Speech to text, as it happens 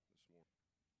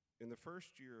In the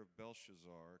first year of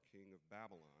Belshazzar, king of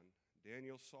Babylon,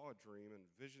 Daniel saw a dream and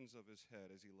visions of his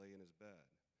head as he lay in his bed.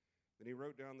 Then he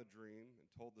wrote down the dream and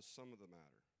told the sum of the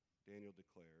matter. Daniel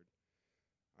declared,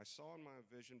 I saw in my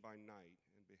vision by night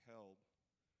and beheld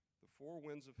the four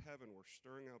winds of heaven were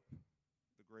stirring up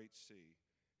the great sea,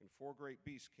 and four great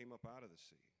beasts came up out of the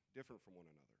sea, different from one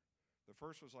another. The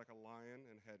first was like a lion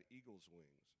and had eagle's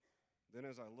wings. Then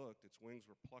as I looked, its wings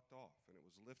were plucked off, and it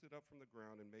was lifted up from the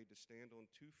ground and made to stand on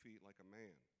 2 feet like a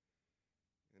man.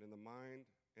 And the mind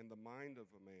of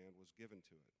a man was given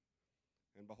to it.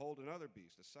 And behold, another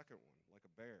beast, a second one, like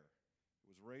a bear.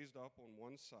 It was raised up on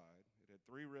one side. It had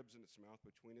 3 ribs in its mouth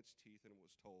between its teeth, and it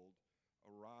was told,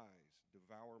 Arise,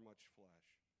 devour much flesh.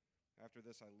 After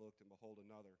this I looked, and behold,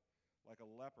 another, like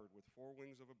a leopard with 4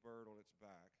 wings of a bird on its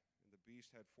back, and the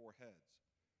beast had 4 heads,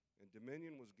 and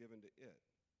dominion was given to it.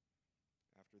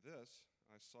 After this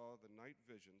I saw the night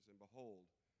visions, and behold,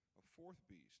 a 4th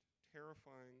beast,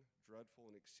 terrifying,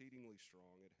 dreadful, and exceedingly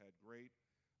strong. It had great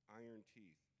iron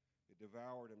teeth. It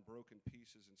devoured and broke in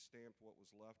pieces and stamped what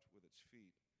was left with its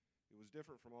feet. It was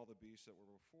different from all the beasts that were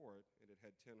before it, and it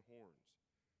had 10 horns.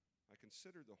 I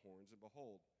considered the horns, and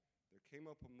behold, there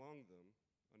came up among them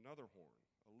another horn,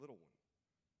 a little one,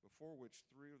 before which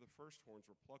 3 of the first horns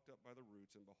were plucked up by the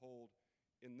roots, and behold,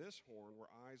 in this horn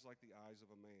were eyes like the eyes of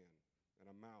a man, and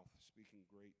a mouth speaking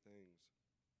great things.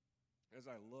 As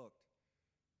I looked,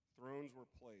 thrones were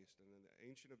placed, and the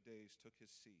Ancient of Days took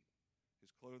his seat. His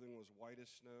clothing was white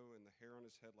as snow, and the hair on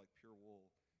his head like pure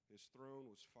wool. His throne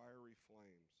was fiery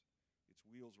flames. Its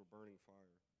wheels were burning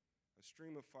fire. A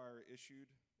stream of fire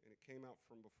issued, and it came out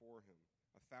from before him.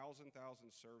 1,000,000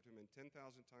 served him, and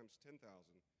 10,000 times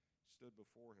 10,000 stood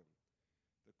before him.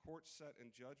 The court sat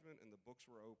in judgment, and the books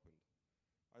were opened.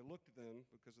 I looked then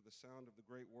because of the sound of the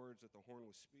great words that the horn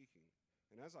was speaking.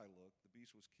 And as I looked, the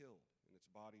beast was killed, and its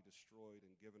body destroyed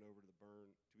and given over to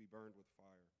be burned with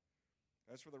fire.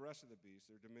 As for the rest of the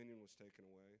beasts, their dominion was taken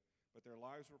away, but their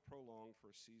lives were prolonged for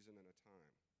a season and a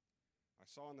time. I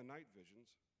saw in the night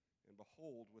visions, and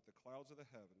behold, with the clouds of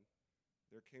the heaven,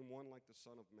 there came one like the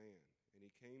Son of Man, and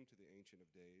he came to the Ancient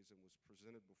of Days and was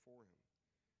presented before him.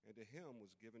 And to him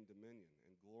was given dominion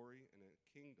and glory and a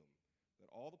kingdom, that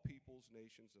all the peoples,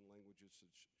 nations, and languages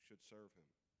should serve him.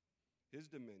 His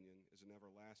dominion is an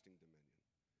everlasting dominion,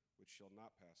 which shall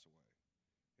not pass away,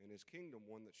 and his kingdom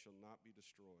one that shall not be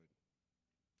destroyed.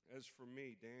 As for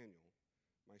me, Daniel,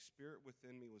 my spirit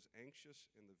within me was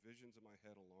anxious, and the visions of my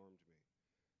head alarmed me.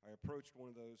 I approached one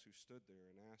of those who stood there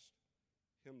and asked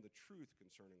him the truth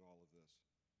concerning all of this.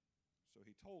 So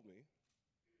he told me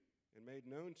and made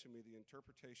known to me the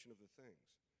interpretation of the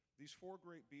things. These 4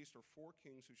 great beasts are 4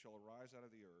 kings who shall arise out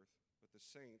of the earth, but the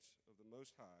saints of the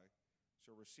Most High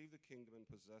shall receive the kingdom and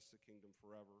possess the kingdom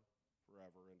forever,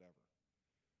 forever, and ever.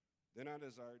 Then I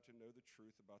desired to know the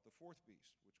truth about the 4th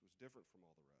beast, which was different from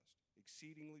all the rest,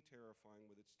 exceedingly terrifying,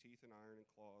 with its teeth and iron and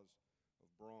claws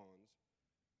of bronze,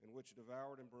 and which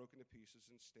devoured and broke into pieces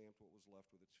and stamped what was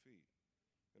left with its feet.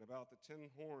 And about the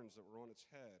 10 horns that were on its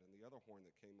head, and the other horn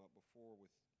that came up before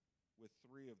with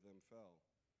 3 of them fell.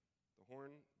 The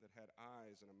horn that had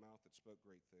eyes and a mouth that spoke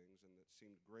great things, and that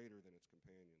seemed greater than its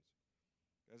companions.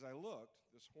 As I looked,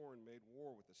 this horn made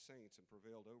war with the saints and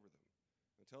prevailed over them,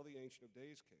 until the Ancient of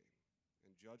Days came,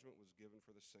 and judgment was given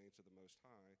for the saints of the Most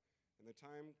High, and the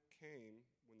time came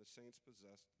when the saints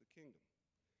possessed the kingdom.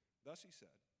 Thus he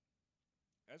said,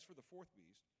 As for the 4th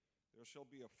beast, there shall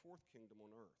be a 4th kingdom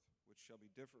on earth, which shall be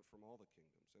different from all the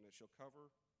kingdoms, and it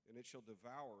shall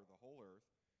devour the whole earth,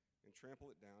 and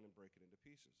trample it down and break it into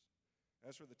pieces.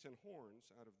 As for the 10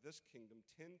 horns, out of this kingdom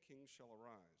 10 kings shall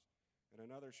arise, and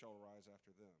another shall arise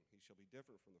after them. He shall be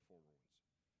different from the former ones,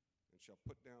 and shall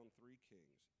put down 3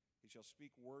 kings. He shall speak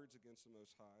words against the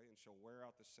Most High, and shall wear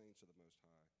out the saints of the Most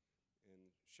High, and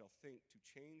shall think to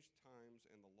change times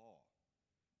and the law.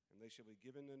 And they shall be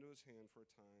given into his hand for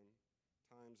a time,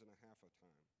 times and a half a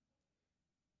time.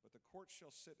 But the court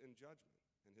shall sit in judgment,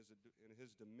 and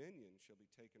his dominion shall be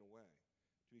taken away,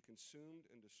 to be consumed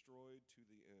and destroyed to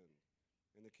the end.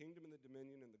 And the kingdom and the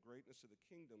dominion and the greatness of the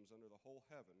kingdoms under the whole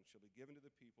heaven shall be given to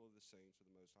the people of the saints of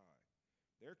the Most High.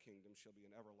 Their kingdom shall be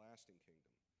an everlasting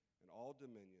kingdom, and all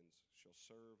dominions shall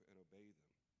serve and obey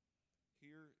them.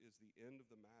 Here is the end of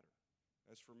the matter.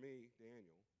 As for me,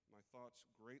 Daniel, my thoughts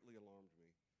greatly alarmed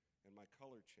me, and my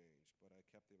color changed, but I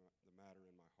kept the matter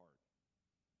in my heart.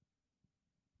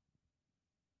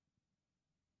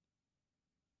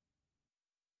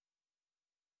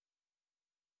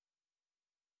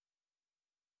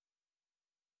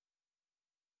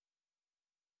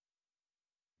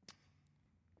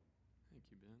 Thank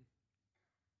you, Ben.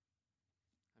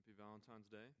 Happy Valentine's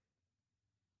Day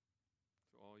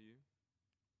to all you.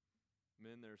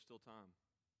 Men, there's still time.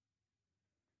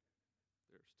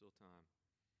 There's still time.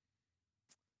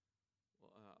 Well,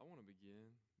 I want to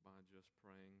begin by just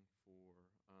praying for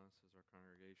us as our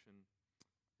congregation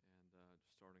and just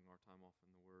starting our time off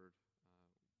in the Word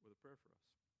with a prayer for us.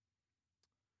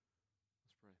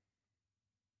 Let's pray.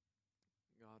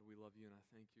 God, we love you, and I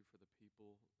thank you for the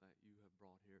people that you have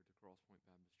brought here to Crosspoint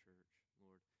Baptist Church.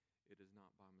 Lord, it is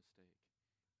not by mistake.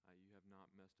 You have not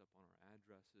messed up on our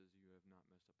addresses. You have not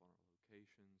messed up on our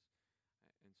locations.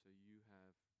 And so you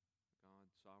have, God,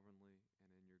 sovereignly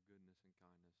and in your goodness and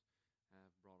kindness,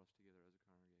 have brought us together as a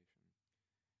congregation.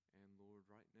 And Lord,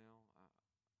 right now, I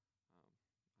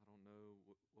don't know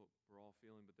what we're all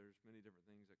feeling, but there's many different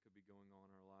things that could be going on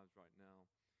in our lives right now.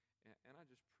 And I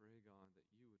just pray, God,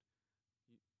 that you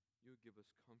would give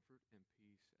us comfort and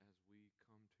peace as we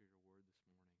come to your word this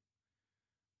morning.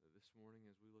 This morning,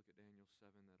 as we look at Daniel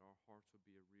 7, that our hearts would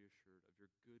be reassured of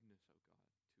your goodness, O God,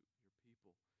 to your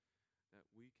people, that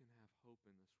we can have hope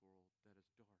in this world that is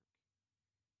dark,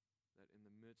 that in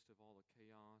the midst of all the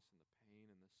chaos and the pain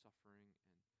and the suffering and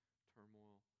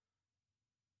turmoil,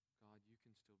 God, you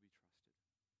can still be trusted.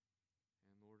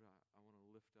 And Lord, I want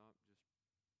to lift up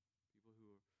just people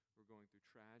who are going through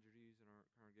tragedies in our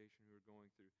congregation, who are going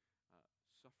through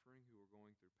suffering, who are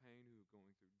going through pain, who are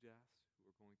going through deaths,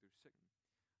 who are going through sickness,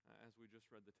 as we just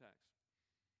read the text.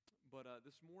 But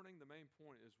this morning, the main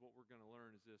point is what we're going to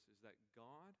learn is this, is that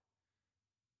God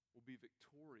will be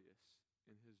victorious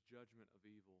in his judgment of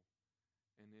evil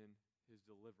and in his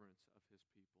deliverance of his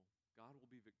people. God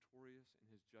will be victorious in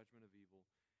his judgment of evil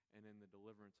and in the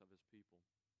deliverance of his people.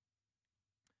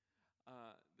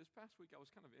 This past week, I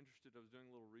was kind of interested. I was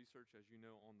doing a little research, as you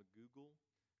know, on the Google.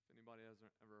 If anybody has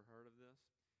ever heard of this,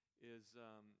 is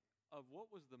of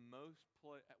what has been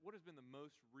the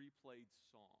most replayed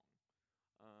song.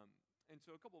 And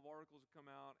so a couple of articles have come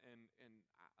out, and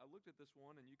I looked at this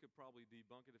one, and you could probably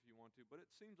debunk it if you want to, but it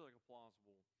seems like a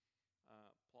plausible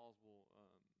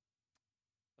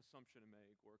assumption to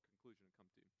make or a conclusion to come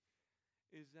to,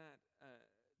 is that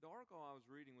the article I was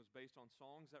reading was based on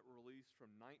songs that were released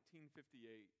from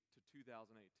 1958 to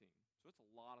 2018. So it's a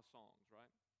lot of songs,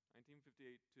 right?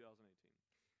 1958 to 2018.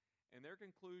 And their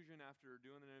conclusion after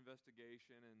doing an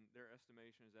investigation and their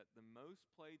estimation is that the most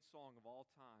played song of all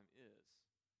time is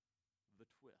The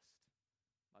Twist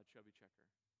by Chubby Checker.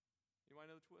 Anybody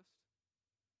know The Twist?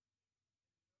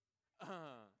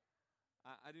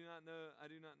 I do not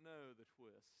know The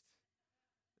Twist.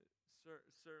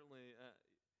 Certainly,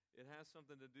 it has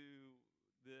something to do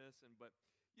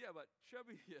but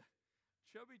Chubby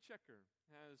Checker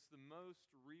has the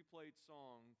most replayed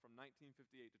song from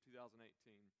 1958 to 2018.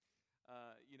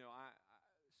 I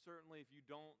certainly, if you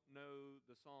don't know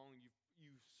the song,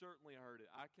 you've certainly heard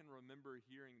it. I can remember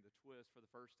hearing The Twist for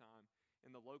the first time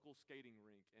in the local skating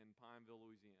rink in Pineville,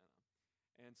 Louisiana.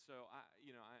 And so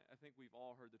I think we've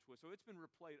all heard The Twist. So it's been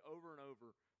replayed over and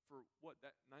over for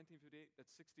that 1958,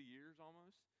 that's 60 years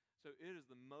almost. So it is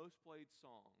the most replayed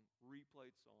song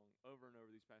over and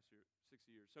over these past 60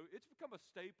 years. So it's become a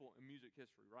staple in music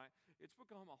history, right? It's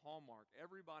become a hallmark.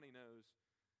 Everybody knows,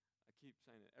 I keep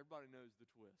saying it, everybody knows The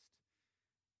Twist.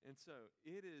 And so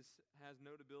it has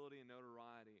notability and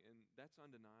notoriety, and that's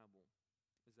undeniable,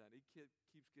 is that it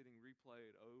keeps getting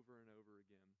replayed over and over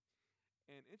again.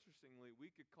 And interestingly, we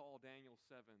could call Daniel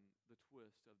 7 the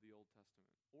twist of the Old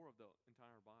Testament, or of the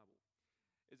entire Bible.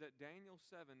 Is that Daniel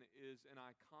 7 is an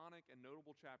iconic and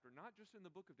notable chapter, not just in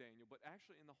the book of Daniel, but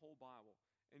actually in the whole Bible.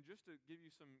 And just to give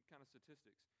you some kind of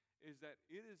statistics, is that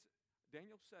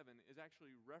Daniel 7 is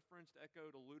actually referenced,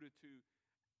 echoed, alluded to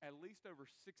at least over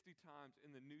 60 times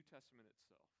in the New Testament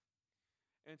itself.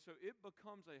 And so it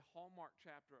becomes a hallmark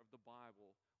chapter of the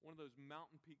Bible, one of those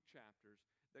mountain peak chapters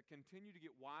that continue to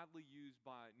get widely used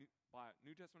by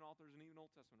New Testament authors and even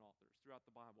Old Testament authors throughout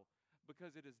the Bible,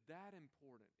 because it is that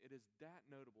important, it is that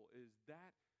notable, it is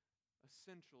that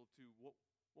essential to what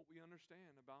we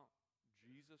understand about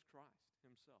Jesus Christ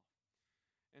himself.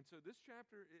 And so this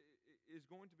chapter is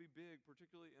going to be big,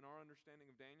 particularly in our understanding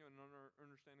of Daniel and our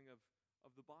understanding of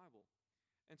the Bible.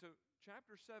 And so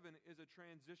chapter 7 is a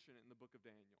transition in the book of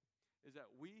Daniel, is that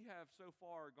we have so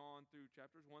far gone through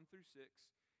chapters 1 through 6,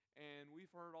 and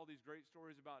we've heard all these great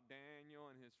stories about Daniel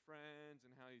and his friends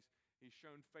and how he's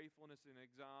shown faithfulness in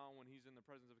exile when he's in the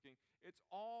presence of a king. It's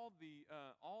all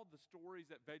the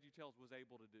stories that VeggieTales was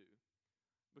able to do,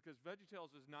 because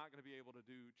VeggieTales is not going to be able to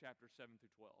do chapters 7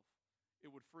 through 12. It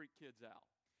would freak kids out.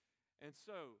 And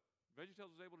so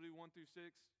VeggieTales was able to do 1 through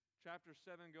 6. Chapter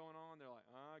 7 going on, they're like,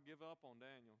 give up on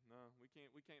Daniel. No, we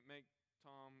can't make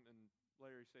Tom and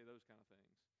Larry say those kind of things.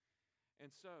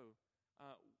 And so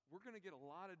we're going to get a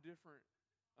lot of different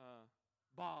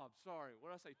Bob, sorry.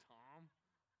 What did I say? Tom?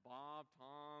 Bob,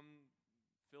 Tom,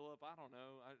 Philip, I don't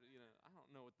know. I don't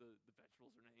know what the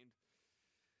vegetables are named.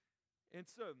 And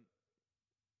so,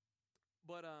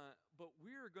 but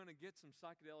we're going to get some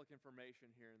psychedelic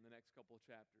information here in the next couple of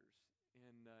chapters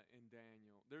in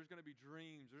Daniel. There's going to be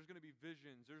dreams. There's going to be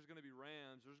visions. There's going to be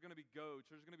rams. There's going to be goats.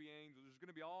 There's going to be angels. There's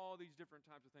going to be all these different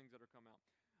types of things that are come out.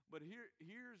 But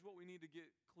here's what we need to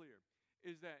get clear,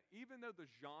 is that even though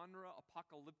the genre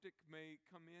apocalyptic may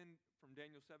come in from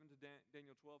Daniel 7 to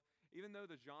Daniel 12, even though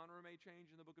the genre may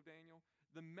change in the book of Daniel,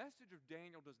 the message of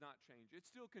Daniel does not change. It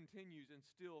still continues and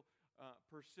still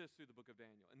persists through the book of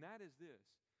Daniel. And that is this,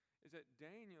 is that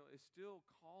Daniel is still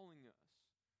calling us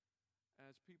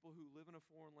as people who live in a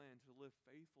foreign land to live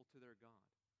faithful to their God.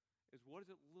 Is what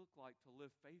does it look like to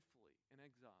live faithfully in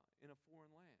exile in a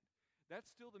foreign land? That's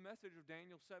still the message of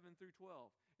Daniel 7 through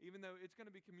 12, even though it's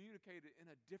going to be communicated in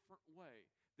a different way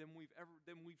than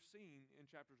we've seen in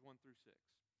chapters 1 through 6.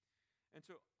 And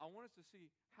so I want us to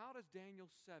see, how does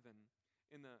Daniel 7,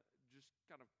 in the just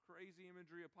kind of crazy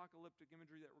imagery, apocalyptic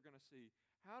imagery that we're going to see,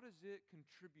 how does it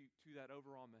contribute to that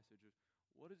overall message of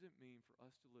what does it mean for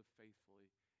us to live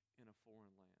faithfully in a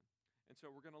foreign land? And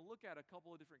so we're going to look at a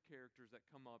couple of different characters that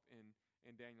come up in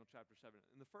Daniel chapter 7.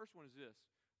 And the first one is this.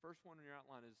 First one in your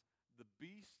outline is the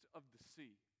beast of the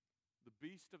sea. The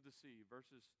beast of the sea,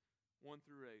 verses 1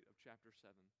 through 8 of chapter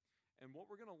 7. And what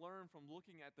we're going to learn from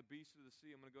looking at the beast of the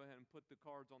sea, I'm going to go ahead and put the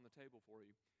cards on the table for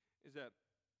you, is that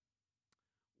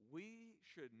we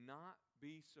should not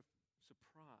be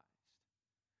surprised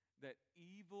that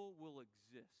evil will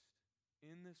exist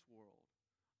in this world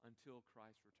until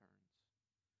Christ returns.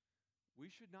 We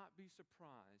should not be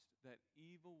surprised that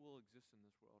evil will exist in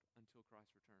this world until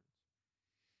Christ returns.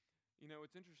 You know,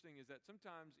 what's interesting is that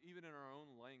sometimes, even in our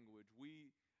own language,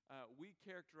 we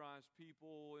characterize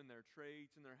people and their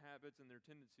traits and their habits and their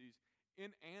tendencies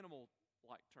in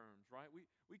animal-like terms, right?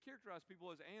 We characterize people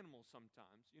as animals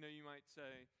sometimes. You know, you might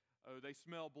say, oh, they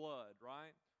smell blood,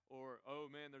 right? Or, oh,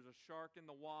 man, there's a shark in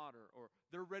the water. Or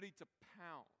they're ready to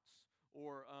pounce.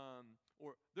 Or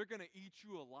they're going to eat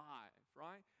you alive,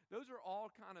 right? Those are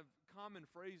all kind of common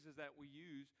phrases that we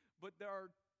use, but they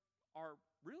are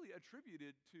really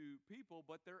attributed to people,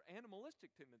 but they're animalistic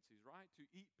tendencies, right? To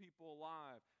eat people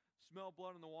alive, smell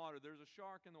blood in the water, there's a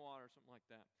shark in the water, something like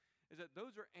that. Is that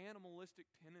those are animalistic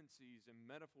tendencies and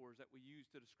metaphors that we use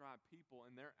to describe people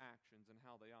and their actions and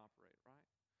how they operate, right?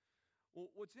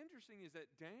 Well, what's interesting is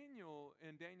that Daniel,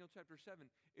 in Daniel chapter 7,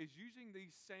 is using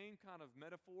these same kind of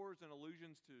metaphors and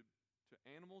allusions to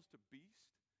animals, to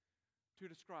beasts, to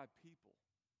describe people,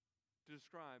 to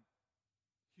describe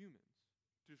humans,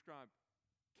 to describe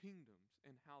kingdoms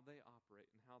and how they operate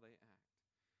and how they act.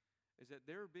 Is that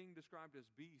they're being described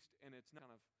as beasts, and it's not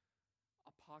kind of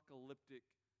apocalyptic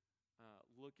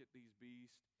look at these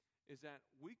beasts, is that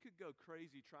we could go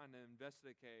crazy trying to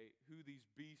investigate who these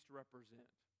beasts represent.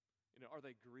 You know, are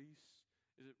they Greece?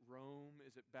 Is it Rome?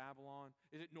 Is it Babylon?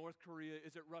 Is it North Korea?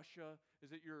 Is it Russia?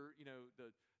 Is it your,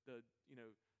 the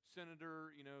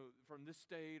senator, from this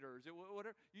state, or is it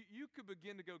whatever? You could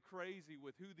begin to go crazy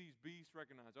with who these beasts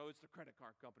recognize. Oh, it's the credit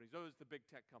card companies. Oh, it's the big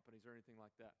tech companies, or anything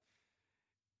like that.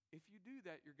 If you do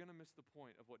that, you're going to miss the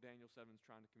point of what Daniel 7 is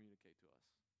trying to communicate to us.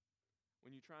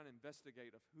 When you try and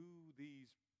investigate of who these,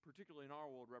 particularly in our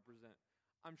world, represent,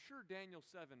 I'm sure Daniel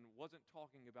 7 wasn't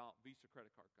talking about Visa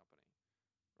credit card company,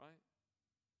 right?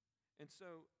 And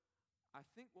so I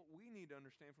think what we need to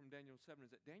understand from Daniel 7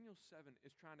 is that Daniel 7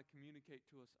 is trying to communicate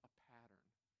to us a pattern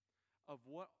of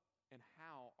what and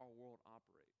how our world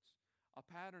operates. A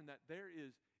pattern that there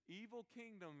is evil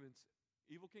kingdoms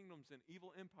and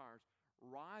evil empires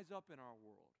rise up in our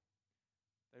world.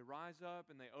 They rise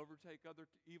up and they overtake other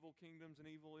evil kingdoms and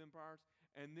evil empires,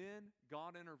 and then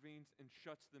God intervenes and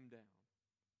shuts them down.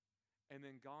 And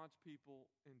then God's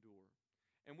people endure.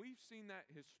 And we've seen that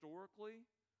historically,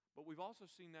 but we've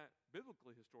also seen that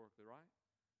biblically historically, right?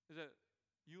 Is that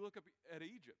you look up at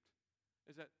Egypt,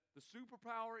 is that the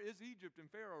superpower is Egypt and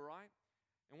Pharaoh, right?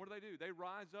 And what do? They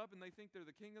rise up and they think they're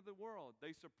the king of the world.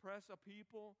 They suppress a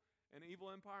people, an evil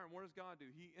empire, and what does God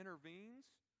do? He intervenes,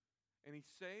 and he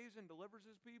saves and delivers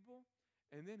his people,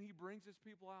 and then he brings his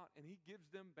people out, and he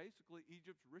gives them basically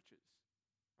Egypt's riches,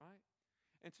 right?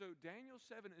 And so Daniel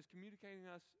 7 is communicating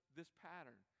us this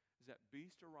pattern, is that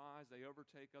beasts arise, they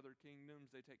overtake other kingdoms,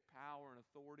 they take power and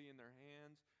authority in their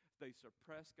hands, they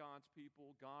suppress God's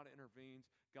people, God intervenes,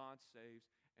 God saves,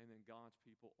 and then God's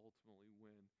people ultimately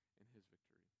win in his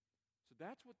victory. So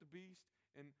that's what the beast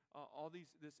and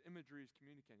this imagery is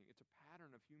communicating. It's a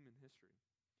pattern of human history.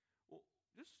 Well,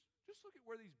 just look at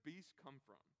where these beasts come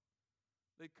from.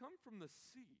 They come from the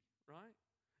sea, right?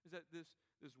 Is is that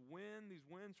this wind, these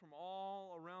winds from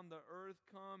all around the earth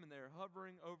come, and they're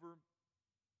hovering over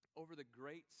the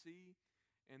great sea.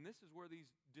 And this is where these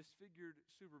disfigured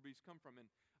super beasts come from. And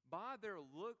by their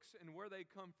looks and where they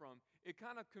come from, it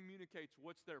kind of communicates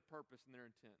what's their purpose and their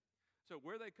intent. So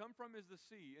where they come from is the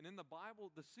sea. And in the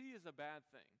Bible, the sea is a bad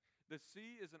thing. The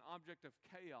sea is an object of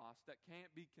chaos that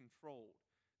can't be controlled.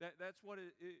 That's what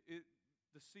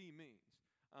the sea means.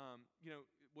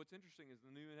 What's interesting is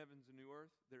the new heavens and new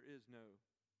earth, there is no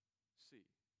sea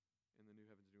in the new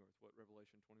heavens and new earth, what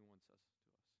Revelation 21 says to us.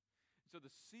 So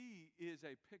the sea is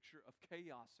a picture of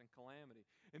chaos and calamity.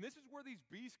 And this is where these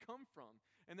beasts come from.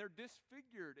 And they're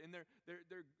disfigured, and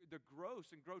they're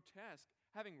gross and grotesque,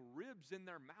 having ribs in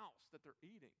their mouths that they're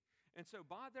eating. And so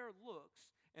by their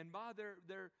looks and by their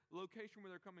location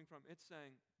where they're coming from, it's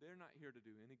saying they're not here to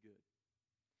do any good.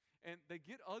 And they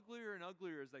get uglier and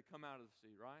uglier as they come out of the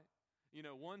sea, right?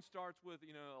 One starts with,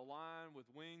 a lion with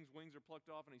wings. Wings are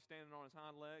plucked off, and he's standing on his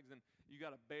hind legs. And you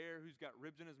got a bear who's got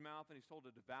ribs in his mouth, and he's told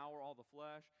to devour all the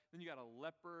flesh. Then you got a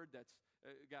leopard that's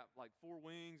got like 4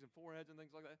 wings and 4 heads and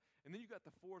things like that. And then you got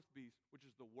the fourth beast, which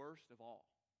is the worst of all,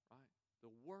 right?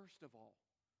 The worst of all.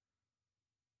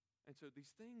 And so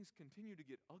these things continue to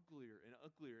get uglier and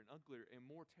uglier and uglier and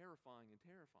more terrifying and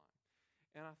terrifying.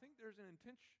 And I think there's an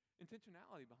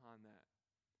intentionality behind that.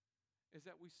 Is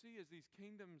that we see as these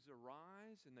kingdoms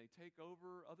arise and they take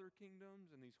over other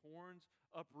kingdoms and these horns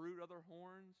uproot other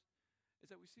horns,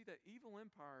 is that we see that evil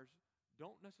empires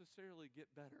don't necessarily get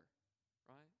better,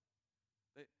 right?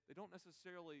 They don't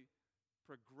necessarily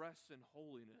progress in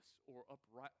holiness or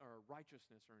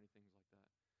righteousness or anything like that.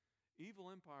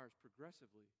 Evil empires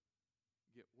progressively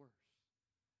get worse.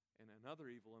 And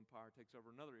another evil empire takes over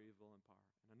another evil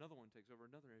empire, and another one takes over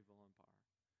another evil empire.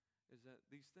 Is that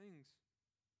these things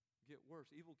get worse.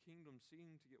 Evil kingdoms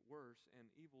seem to get worse,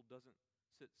 and evil doesn't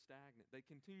sit stagnant. They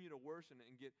continue to worsen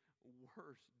and get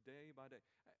worse day by day.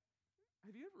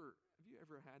 Have you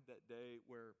ever had that day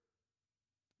where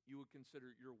you would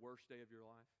consider your worst day of your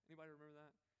life? Anybody remember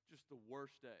that? Just the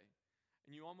worst day.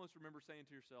 And you almost remember saying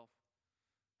to yourself,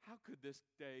 how could this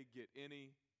day get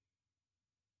any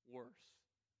worse?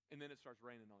 And then it starts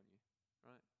raining on you,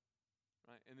 right?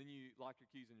 Right? And then you lock your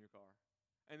keys in your car.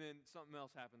 And then something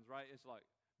else happens, right? It's like,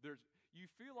 you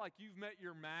feel like you've met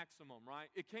your maximum,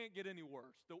 right? It can't get any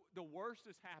worse. The worst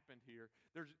has happened here.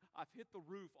 I've hit the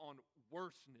roof on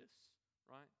worseness,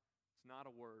 right? It's not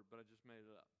a word, but I just made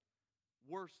it up.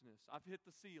 Worseness. I've hit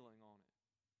the ceiling on it.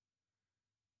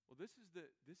 Well, this is the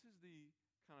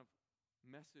kind of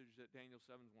message that Daniel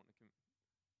 7 is wanting to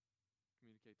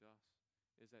communicate to us,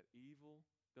 is that evil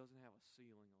doesn't have a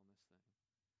ceiling on this thing.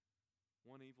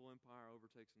 One evil empire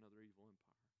overtakes another evil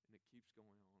empire, and it keeps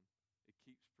going on. It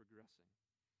keeps progressing.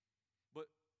 But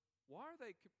why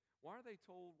are we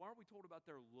told about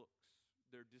their looks,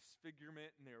 their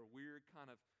disfigurement, and their weird kind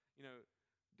of,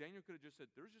 Daniel could have just said,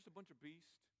 there's just a bunch of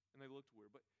beasts, and they looked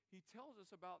weird. But he tells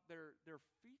us about their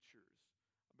features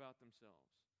about themselves.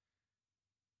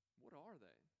 What are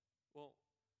they? Well,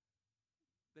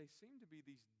 they seem to be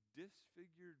these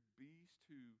disfigured beasts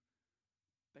who,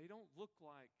 they don't look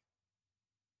like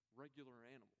regular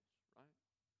animals, right?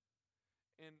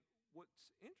 And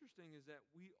what's interesting is that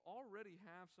we already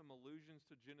have some allusions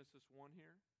to Genesis 1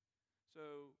 here.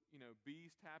 So,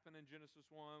 beast happen in Genesis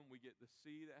 1. We get the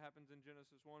sea that happens in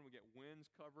Genesis 1. We get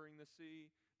winds covering the sea,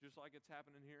 just like it's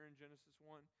happening here in Genesis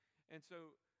 1. And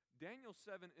so Daniel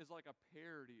 7 is like a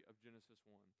parody of Genesis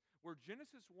 1, where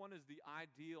Genesis 1 is the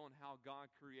ideal in how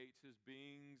God creates his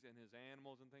beings and his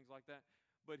animals and things like that.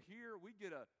 But here we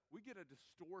get a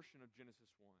distortion of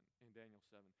Genesis 1 in Daniel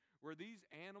 7, where these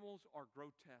animals are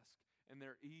grotesque and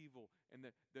they're evil and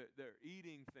they're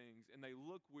eating things and they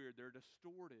look weird, they're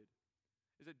distorted.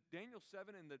 Is that Daniel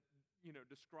 7 in the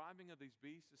describing of these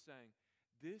beasts is saying,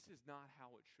 this is not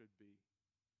how it should be.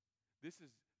 This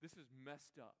is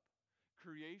messed up.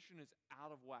 Creation is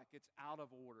out of whack. It's out of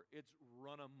order. It's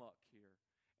run amok here.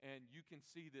 And you can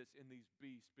see this in these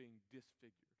beasts being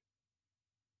disfigured.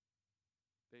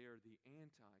 They are the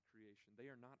anti-creation. They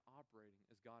are not operating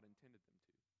as God intended them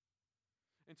to.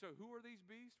 And so who are these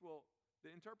beasts? Well, the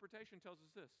interpretation tells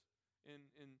us this.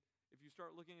 If you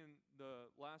start looking in the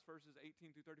last verses,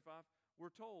 18 through 35,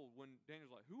 we're told when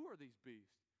Daniel's like, who are these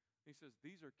beasts? He says,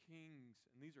 these are kings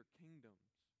and these are kingdoms,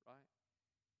 right?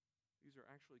 These are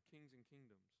actually kings and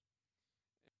kingdoms.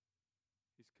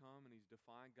 He's come and he's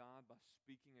defied God by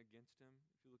speaking against him.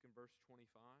 If you look in verse 25,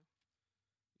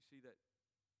 you see that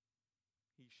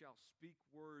he shall speak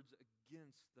words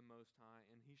against the Most High,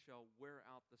 and he shall wear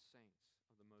out the saints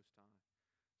of the Most High.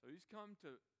 So he's come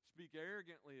to speak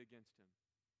arrogantly against him,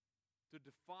 to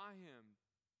defy him,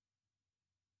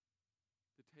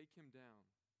 take him down,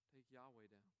 take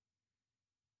Yahweh down.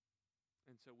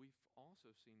 And so we've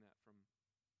also seen that from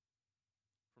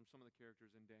some of the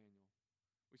characters in Daniel.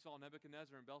 We saw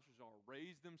Nebuchadnezzar and Belshazzar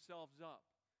raise themselves up.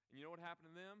 And you know what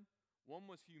happened to them? One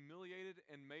was humiliated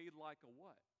and made like a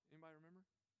what? Anybody remember?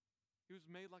 He was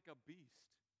made like a beast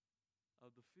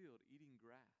of the field, eating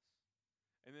grass.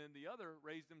 And then the other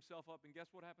raised himself up, and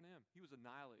guess what happened to him? He was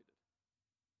annihilated.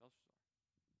 Belshazzar.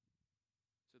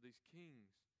 So these kings,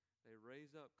 they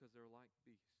raise up because they're like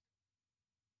beasts.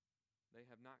 They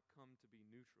have not come to be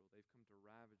neutral. They've come to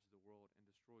ravage the world and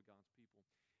destroy God's people.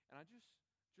 And I just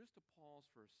to pause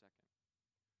for a second,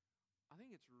 I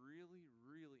think it's really,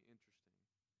 really interesting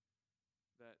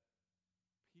that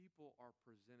people are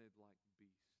presented like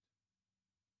beasts.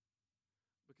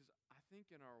 Because I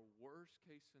think in our worst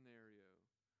case scenario,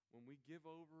 when we give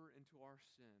over into our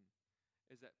sin,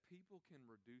 is that people can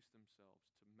reduce themselves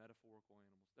to metaphorical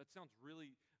animals. That sounds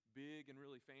really big and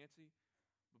really fancy,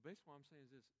 but basically what I'm saying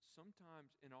is this: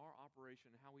 sometimes in our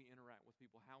operation, how we interact with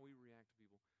people, how we react to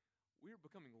people, we are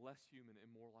becoming less human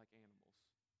and more like animals.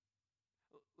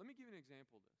 Let me give you an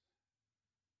example of this.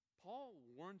 Paul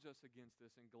warns us against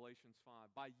this in Galatians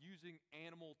 5 by using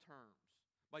animal terms,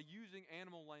 by using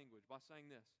animal language, by saying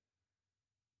this.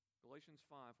 Galatians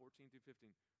 5:14 through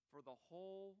 15. For the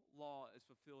whole law is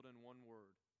fulfilled in one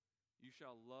word. You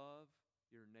shall love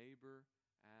your neighbor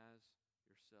as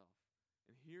yourself.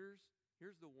 And here's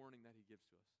the warning that he gives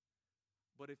to us.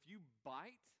 But if you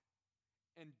bite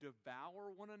and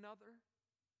devour one another,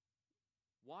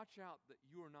 watch out that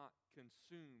you are not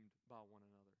consumed by one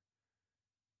another.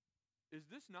 Is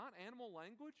this not animal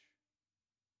language?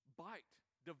 Bite,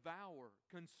 devour,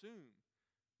 consume.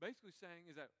 Basically saying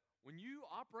is that when you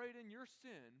operate in your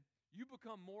sin, you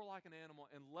become more like an animal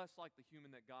and less like the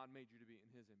human that God made you to be in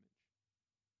his image.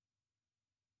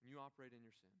 And you operate in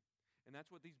your sin. And that's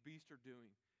what these beasts are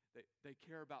doing. They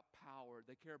care about power.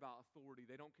 They care about authority.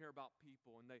 They don't care about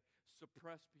people. And they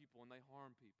suppress people and they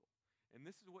harm people. And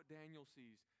this is what Daniel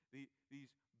sees.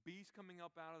 These beasts coming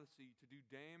up out of the sea to do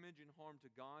damage and harm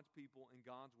to God's people and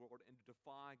God's world and to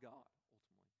defy God,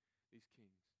 ultimately. These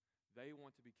kings. They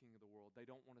want to be king of the world. They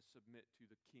don't want to submit to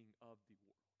the king of the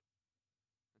world.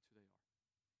 That's who they are.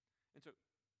 And so,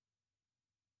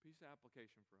 piece of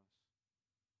application for us.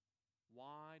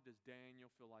 Why does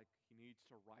Daniel feel like he needs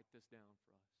to write this down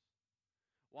for us?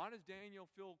 Why does Daniel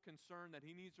feel concerned that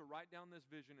he needs to write down this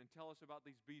vision and tell us about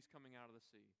these beasts coming out of the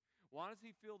sea? Why does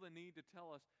he feel the need to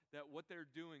tell us that what they're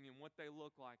doing and what they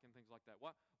look like and things like that?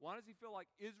 Why does he feel like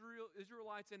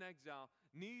Israelites in exile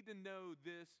need to know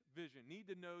this vision, need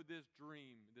to know this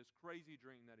dream, this crazy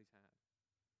dream that he's had?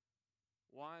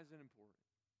 Why is it important?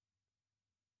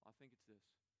 I think it's this: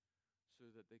 so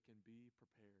that they can be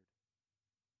prepared,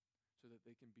 so that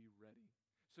they can be ready,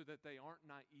 so that they aren't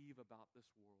naive about this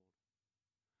world,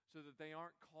 so that they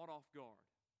aren't caught off guard.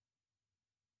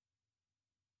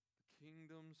 The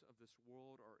kingdoms of this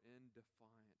world are in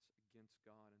defiance against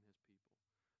God and his people.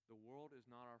 The world is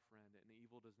not our friend, and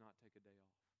evil does not take a day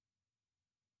off.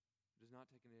 It does not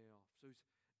take a day off. So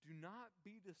do not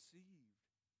be deceived,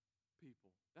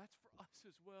 people. That's for us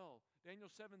as well. Daniel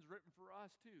 7's written for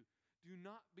us too. Do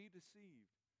not be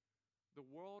deceived. The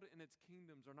world and its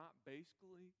kingdoms are not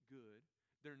basically good.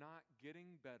 They're not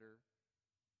getting better.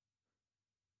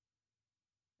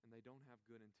 And they don't have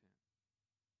good intent.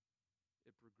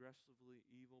 It progressively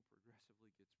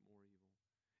gets more evil.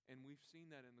 And we've seen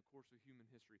that in the course of human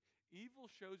history. Evil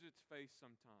shows its face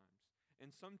sometimes. And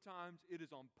sometimes it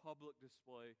is on public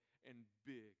display and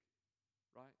big.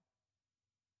 Right?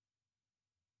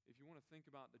 If you want to think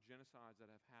about the genocides that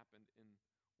have happened in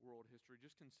world history,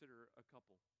 just consider a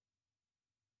couple.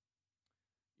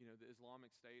 You know, the Islamic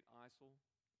State, ISIL,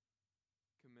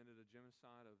 committed a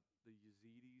genocide of the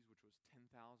Yazidis, which was 10,000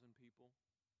 people.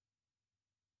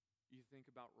 You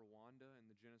think about Rwanda and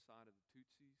the genocide of the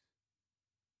Tutsis,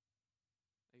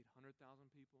 800,000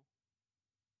 people.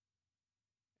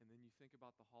 And then you think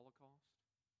about the Holocaust,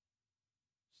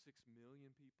 6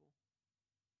 million people.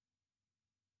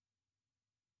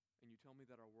 And you tell me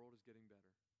that our world is getting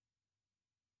better.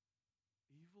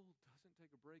 Evil doesn't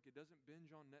take a break. It doesn't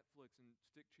binge on Netflix and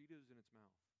stick Cheetos in its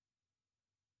mouth.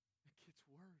 It gets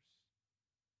worse.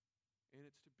 And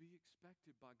it's to be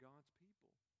expected by God's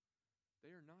people.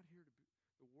 They are not here to be,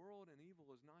 the world and evil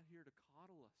is not here to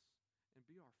coddle us and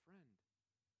be our friend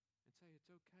and say, it's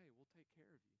okay, we'll take care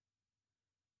of you.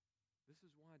 This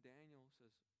is why Daniel says,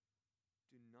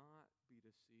 do not be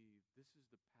deceived. This is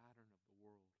the pattern of the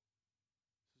world.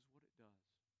 This is what it does.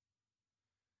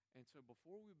 And so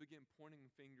before we begin pointing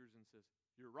fingers and says,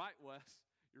 you're right, Wes,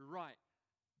 you're right.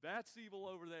 That's evil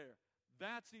over there.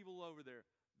 That's evil over there.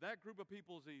 That group of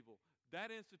people is evil. That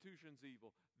institution's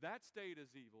evil. That state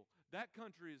is evil. That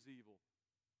country is evil.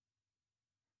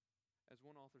 As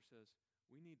one author says,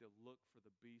 we need to look for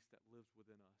the beast that lives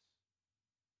within us.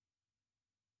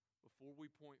 Before we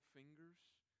point fingers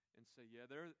and say, yeah,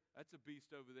 that's a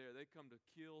beast over there. They come to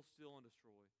kill, steal, and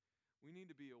destroy. We need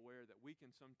to be aware that we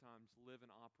can sometimes live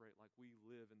and operate like we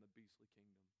live in the beastly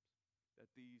kingdoms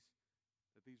that these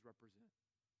represent.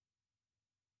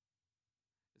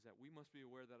 Is that we must be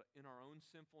aware that in our own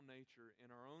sinful nature,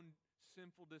 in our own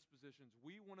sinful dispositions,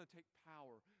 we want to take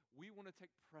power. We want to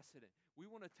take precedent. We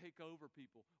want to take over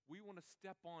people. We want to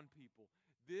step on people.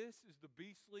 This is the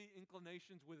beastly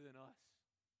inclinations within us.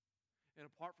 And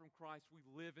apart from Christ, we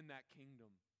live in that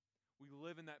kingdom. We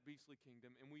live in that beastly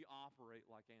kingdom, and we operate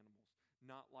like animals,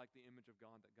 not like the image of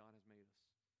God that God has made us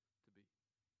to be.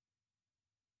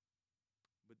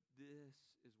 But this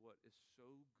is what is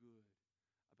so good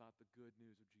about the good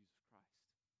news of Jesus Christ,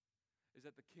 is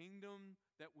that the kingdom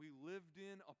that we lived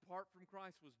in apart from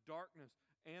Christ was darkness,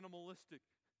 animalistic,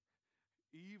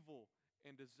 evil,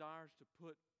 and desires to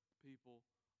put people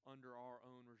under our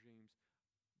own regimes.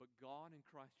 But God in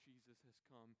Christ Jesus has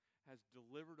come, has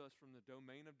delivered us from the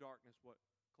domain of darkness, what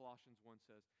Colossians 1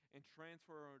 says, and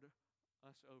transferred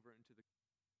us over into the...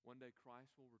 One day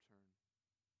Christ will return.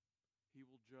 He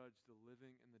will judge the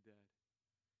living and the dead.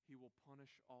 He will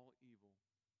punish all evil.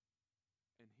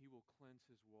 And he will cleanse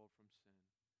his world from sin.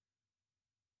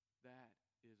 That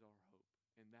is our hope.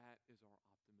 And that is our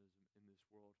optimism in this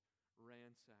world,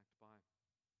 ransacked by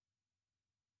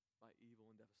evil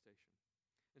and devastation.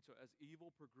 And so as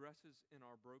evil progresses in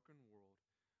our broken world,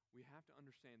 we have to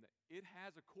understand that it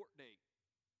has a court date.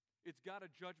 It's got a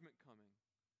judgment coming.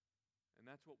 And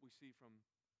that's what we see from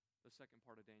the second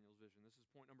part of Daniel's vision. This is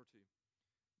point number 2.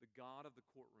 The God of the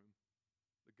courtroom.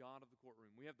 The God of the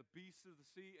courtroom. We have the beasts of the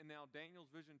sea, and now Daniel's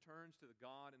vision turns to the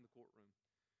God in the courtroom.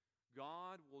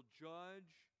 God will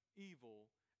judge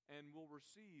evil and will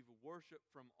receive worship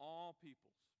from all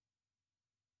peoples.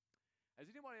 Has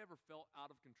anybody ever felt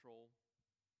out of control?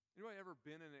 Anybody ever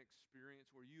been in an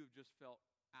experience where you have just felt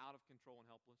out of control and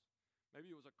helpless? Maybe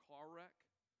it was a car wreck,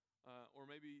 or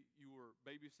maybe you were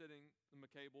babysitting the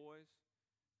McKay boys.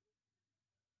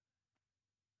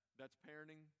 That's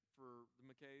parenting for the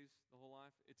McKays the whole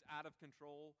life. It's out of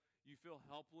control. You feel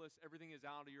helpless. Everything is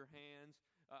out of your hands.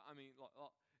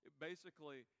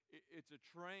 Basically, it's a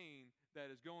train that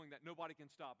is going that nobody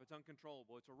can stop. It's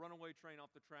uncontrollable. It's a runaway train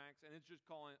off the tracks, and it's just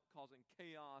causing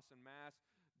chaos and mass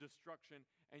destruction.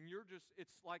 And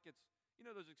it's like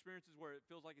those experiences where it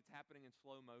feels like it's happening in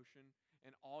slow motion,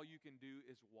 and all you can do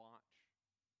is watch,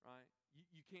 right?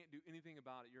 You can't do anything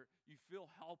about it. You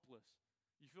feel helpless.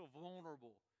 You feel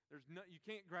vulnerable. You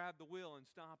can't grab the wheel and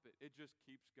stop it. It just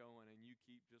keeps going, and you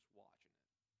keep just watching it,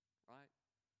 right?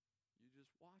 You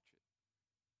just watch it.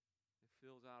 It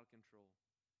feels out of control.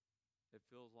 It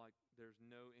feels like there's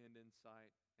no end in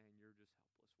sight, and you're just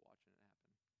helpless watching it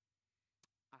happen.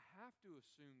 I have to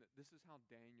assume that this is how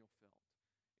Daniel felt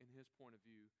in his point of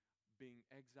view, being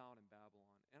exiled in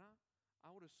Babylon. And I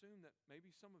would assume that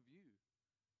maybe some of you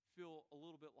feel a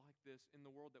little bit like this in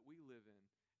the world that we live in.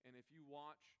 And if you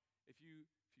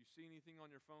see anything on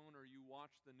your phone, or you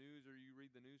watch the news, or you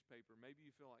read the newspaper, maybe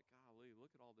you feel like, golly,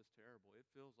 look at all this terrible. It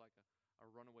feels like a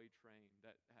runaway train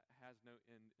that has no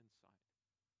end in sight.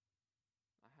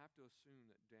 I have to assume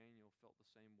that Daniel felt the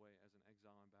same way as an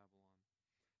exile in Babylon.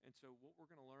 And so what we're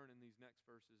going to learn in these next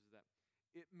verses is that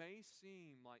it may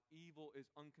seem like evil is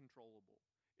uncontrollable.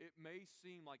 It may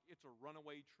seem like it's a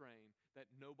runaway train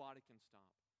that nobody can stop.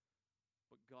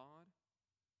 But God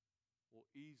will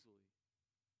easily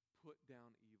put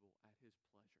down evil at his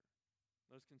pleasure.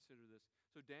 Let's consider this.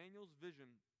 So Daniel's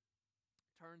vision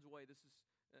turns away. This is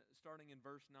starting in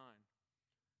verse 9.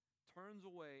 Turns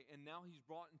away, and now he's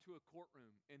brought into a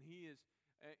courtroom, and he is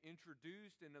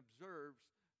introduced and observes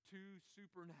 2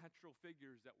 supernatural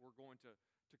figures that we're going to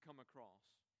come across.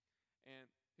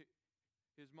 And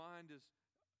his mind is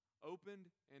opened,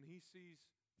 and he sees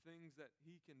things that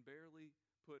he can barely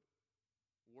put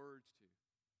words to.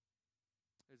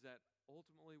 Is that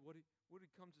ultimately what he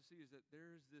comes to see is that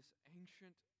there is this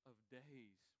Ancient of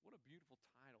Days. What a beautiful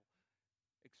title,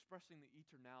 expressing the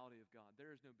eternality of God.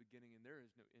 There is no beginning and there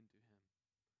is no end to him.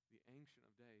 The Ancient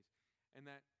of Days. And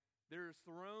that there's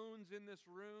thrones in this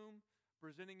room,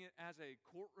 presenting it as a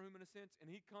courtroom in a sense, and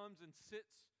he comes and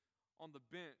sits on the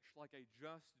bench like a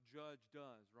just judge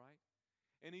does, right?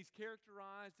 And he's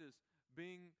characterized as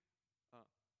being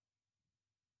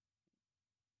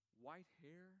white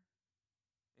hair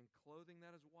and clothing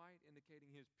that is white,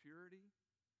 indicating his purity.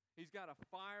 He's got a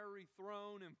fiery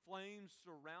throne and flames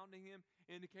surrounding him,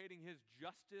 indicating his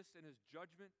justice and his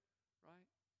judgment, right?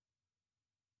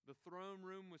 The throne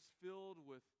room was filled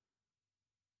with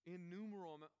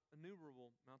innumerable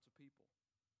amounts of people.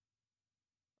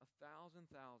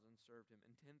 1,000,000 served him,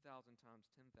 and 10,000 times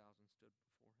 10,000 stood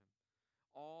before him.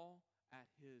 All at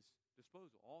his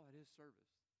disposal, all at his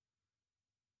service.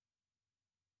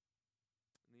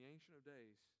 In the Ancient of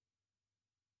Days,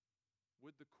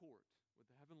 with the court, with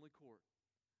the heavenly court,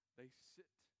 they sit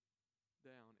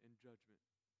down in judgment,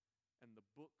 and the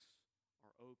books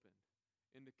are opened,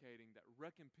 indicating that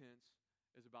recompense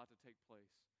is about to take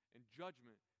place, and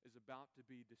judgment is about to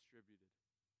be distributed.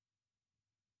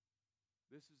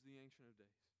 This is the Ancient of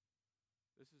Days.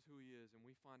 This is who he is, and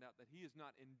we find out that he is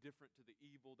not indifferent to the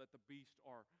evil that the beasts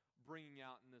are bringing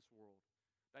out in this world.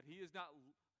 That he is not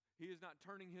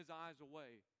turning his eyes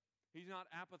away. He's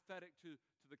not apathetic to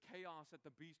the chaos that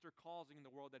the beasts are causing in the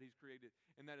world that he's created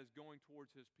and that is going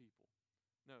towards his people.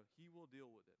 No, he will deal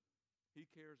with it. He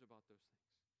cares about those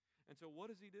things. And so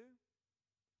what does he do?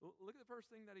 Look at the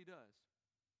first thing that he does.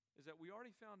 Is that we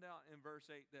already found out in verse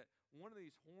 8 that one of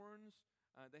these horns,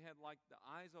 they had like the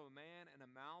eyes of a man and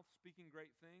a mouth speaking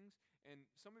great things. And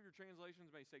some of your translations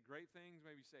may say great things,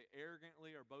 maybe say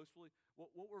arrogantly or boastfully.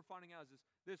 What we're finding out is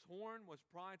this horn was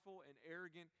prideful and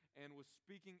arrogant and was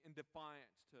speaking in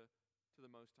defiance to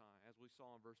the Most High, as we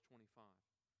saw in verse 25.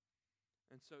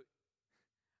 And so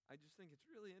I just think it's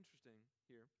really interesting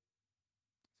here.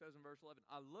 It says in verse 11,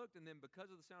 I looked, and then because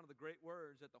of the sound of the great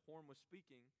words that the horn was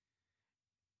speaking,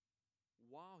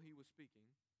 while he was speaking,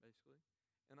 basically,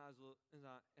 and as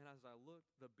I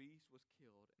looked, the beast was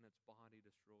killed and its body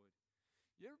destroyed.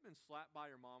 You ever been slapped by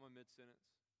your mama mid-sentence?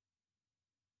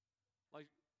 Like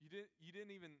you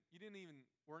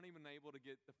weren't even able to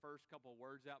get the first couple of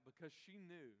words out because she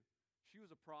knew. She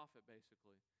was a prophet,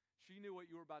 basically. She knew what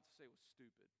you were about to say was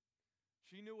stupid.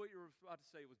 She knew what you were about to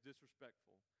say was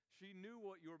disrespectful. She knew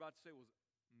what you were about to say was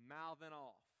mouthing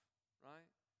off, right?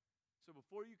 So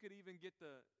before you could even get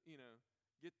the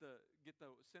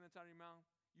sentence out of your mouth,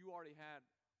 you already had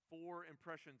 4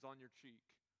 impressions on your cheek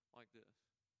like this.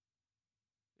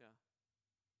 Yeah.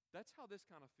 That's how this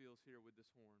kind of feels here with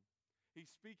this horn. He's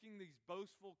speaking these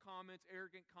boastful comments,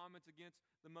 arrogant comments against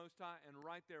the Most High, and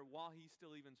right there, while he's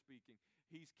still even speaking,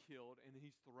 he's killed and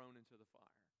he's thrown into the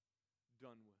fire.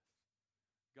 Done with.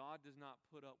 God does not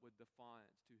put up with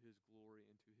defiance to his glory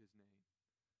and to his name.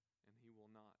 And he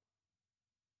will not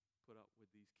put up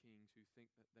with these kings who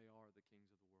think that they are the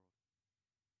kings of the world.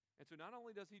 And so not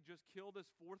only does he just kill this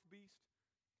 4th beast,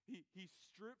 he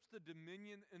strips the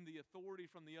dominion and the authority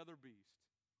from the other beast.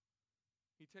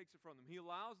 He takes it from them. He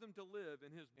allows them to live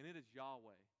in and it is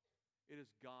Yahweh. It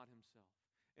is God himself.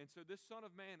 And so this Son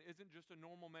of Man isn't just a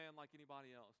normal man like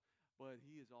anybody else, but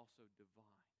he is also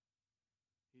divine.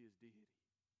 He is deity.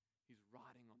 He's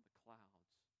riding on the clouds.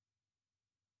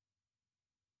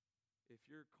 If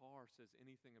your car says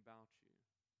anything about you,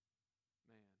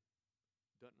 man,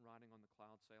 doesn't riding on the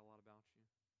clouds say a lot about you?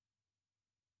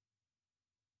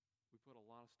 We put a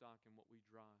lot of stock in what we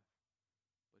drive.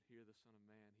 But here the Son of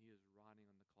Man, he is riding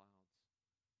on the clouds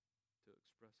to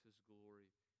express his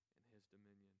glory and his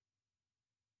dominion.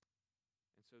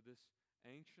 And so this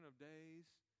Ancient of Days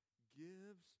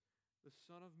gives the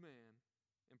Son of Man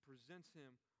and presents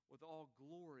him with all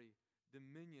glory,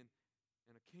 dominion,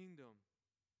 and a kingdom.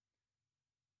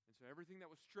 And so everything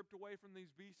that was stripped away from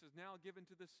these beasts is now given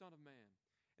to this Son of Man.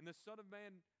 And the Son of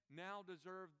Man now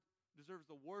deserves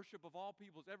the worship of all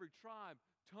peoples, every tribe,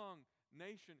 tongue,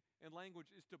 nation, and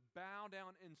language is to bow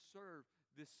down and serve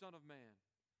this Son of Man.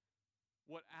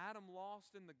 What Adam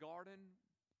lost in the garden,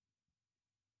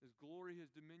 his glory,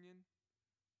 his dominion,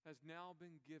 has now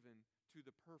been given to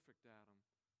the perfect Adam,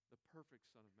 the perfect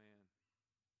Son of Man.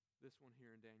 This one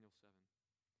here in Daniel 7.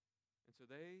 And so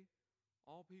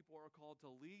all people are called to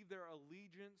leave their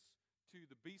allegiance to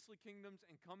the beastly kingdoms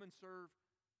and come and serve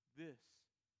this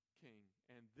king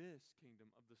and this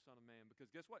kingdom of the Son of Man. Because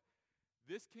guess what?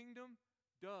 This kingdom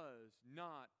does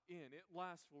not end. It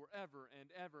lasts forever and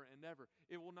ever and ever.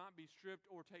 It will not be stripped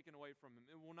or taken away from him.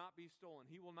 It will not be stolen.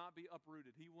 He will not be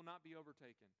uprooted. He will not be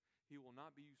overtaken. He will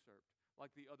not be usurped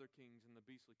like the other kings and the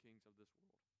beastly kings of this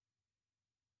world.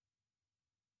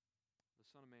 The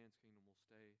Son of Man's kingdom will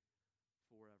stay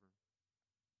forever.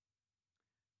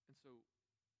 And so,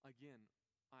 again,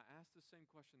 I asked the same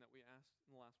question that we asked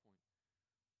in the last point.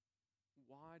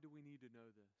 Why do we need to know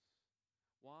this?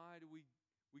 Why do we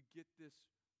get this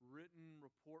written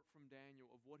report from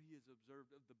Daniel of what he has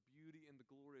observed of the beauty and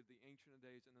the glory of the Ancient of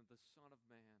Days and of the Son of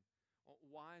Man?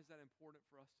 Why is that important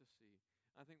for us to see?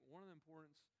 I think one of the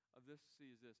importance of this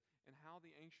sea is this, and how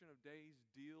the Ancient of Days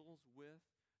deals with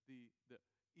the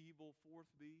evil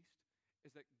fourth beast,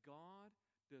 is that God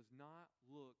does not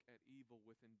look at evil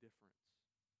with indifference.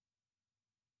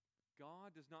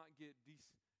 God does not get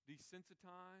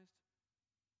desensitized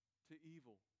to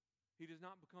evil. He does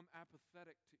not become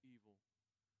apathetic to evil.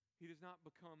 He does not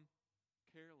become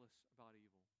careless about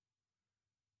evil.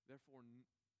 Therefore,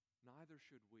 neither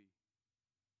should we.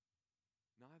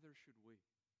 Neither should we.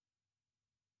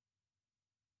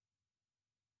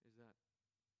 Is that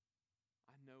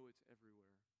I know it's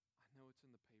everywhere. I know it's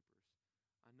in the papers.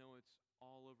 I know it's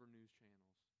all over news channels.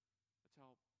 That's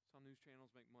how news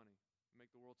channels make money. They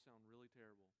make the world sound really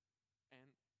terrible.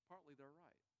 And partly they're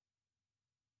right.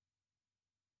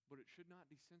 But it should not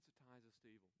desensitize us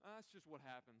to evil. That's just what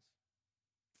happens.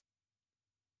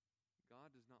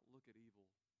 God does not look at evil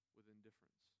with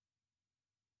indifference.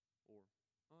 Or,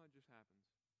 oh, it just happens.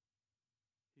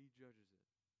 He judges it.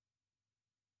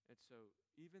 And so,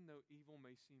 even though evil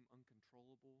may seem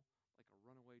uncontrollable, like a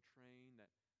runaway train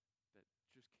that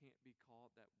just can't be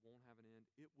caught, that won't have an end,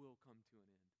 it will come to an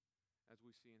end, as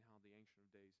we see in how the Ancient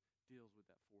of Days deals with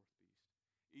that fourth beast.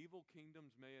 Evil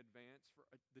kingdoms may advance for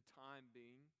the time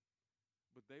being,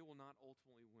 but they will not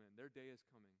ultimately win. Their day is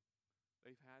coming.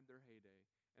 They've had their heyday,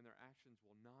 and their actions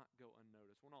will not go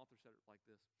unnoticed. One author said it like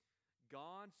this: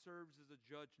 God serves as a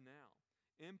judge now.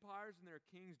 Empires and their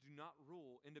kings do not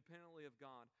rule independently of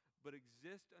God, but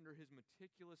exist under his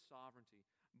meticulous sovereignty.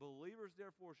 Believers,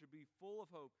 therefore, should be full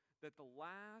of hope that the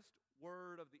last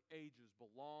word of the ages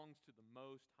belongs to the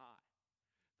Most High.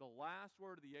 The last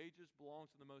word of the ages belongs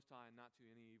to the Most High and not to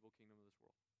any evil kingdom of this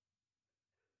world.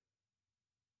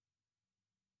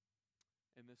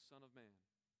 And this Son of Man,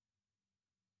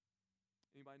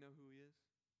 anybody know who he is?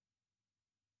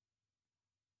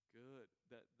 Good.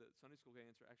 That the Sunday school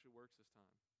answer actually works this time.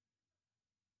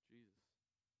 Jesus.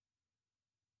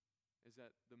 Is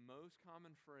that the most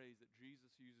common phrase that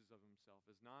Jesus uses of himself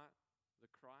is not the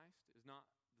Christ, is not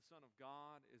the Son of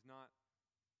God, is not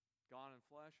God in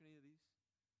flesh, any of these?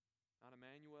 Not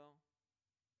Emmanuel.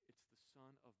 It's the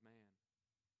Son of Man.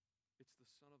 It's the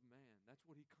Son of Man. That's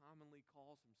what he commonly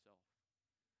calls himself.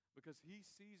 Because he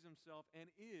sees himself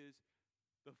and is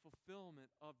the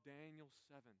fulfillment of Daniel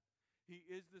 7. He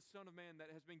is the Son of Man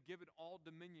that has been given all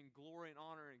dominion, glory, and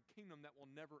honor, and kingdom that will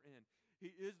never end.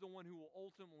 He is the one who will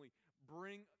ultimately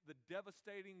bring the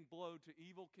devastating blow to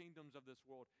evil kingdoms of this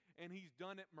world. And he's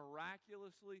done it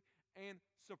miraculously and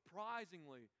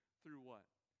surprisingly through what?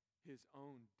 His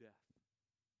own death.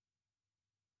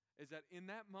 Is that in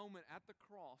that moment at the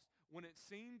cross, when it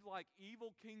seemed like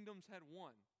evil kingdoms had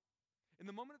won, in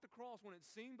the moment at the cross when it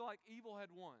seemed like evil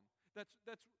had won, that's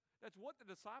what the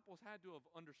disciples had to have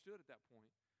understood at that point.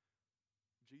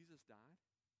 Jesus died.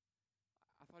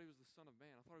 I thought he was the Son of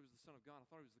Man. I thought he was the Son of God. I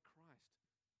thought he was the Christ.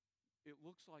 It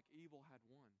looks like evil had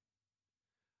won.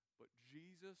 But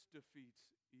Jesus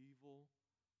defeats evil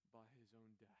by his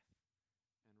own death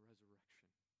and resurrection.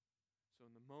 So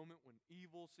in the moment when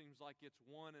evil seems like it's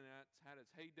won and it's had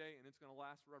its heyday and it's going to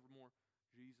last forevermore,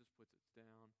 Jesus puts it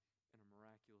down in a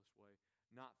miraculous way.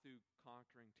 Not through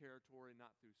conquering territory,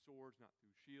 not through swords, not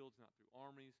through shields, not through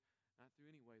armies, not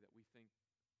through any way that we think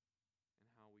and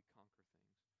how we conquer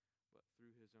things, but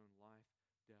through his own life,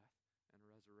 death, and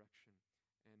resurrection.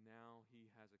 And now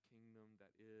he has a kingdom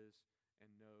that is and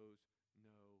knows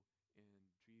no end.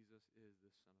 Jesus is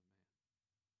the Son of Man.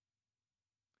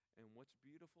 And what's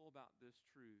beautiful about this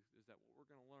truth is that what we're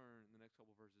going to learn in the next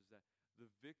couple of verses is that the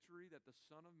victory that the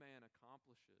Son of Man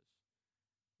accomplishes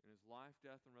in his life,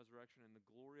 death, and resurrection, and the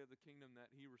glory of the kingdom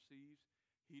that he receives,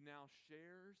 he now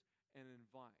shares and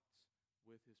invites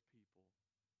with his people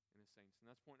and his saints. And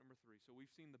that's point number 3. So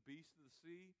we've seen the beast of the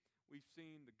sea, we've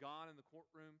seen the God in the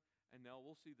courtroom, and now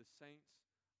we'll see the saints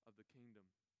of the kingdom.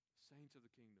 Saints of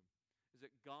the kingdom. Is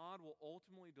that God will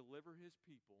ultimately deliver his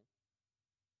people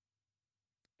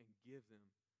and give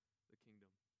them the kingdom.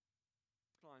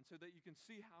 So that you can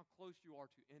see how close you are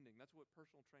to ending. That's what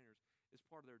personal trainers is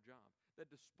part of their job. That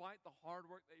despite the hard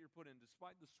work that you're put in,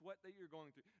 despite the sweat that you're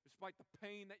going through, despite the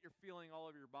pain that you're feeling all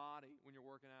over your body when you're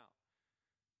working out,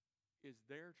 is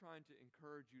they're trying to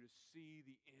encourage you to see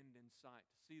the end in sight,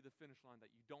 to see the finish line,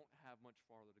 that you don't have much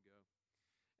farther to go.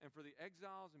 And for the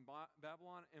exiles in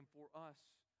Babylon, and for us,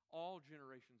 all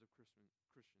generations of Christians,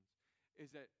 is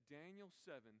that Daniel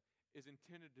 7 is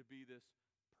intended to be this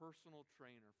personal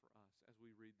trainer for us as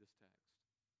we read this text.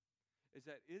 Is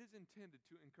that it is intended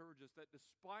to encourage us that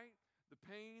despite the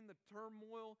pain, the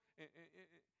turmoil,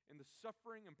 and the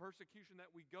suffering and persecution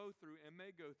that we go through and may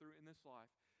go through in this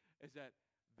life, is that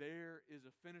there is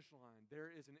a finish line, there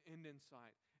is an end in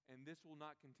sight, and this will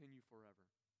not continue forever.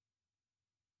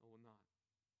 It will not.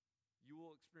 You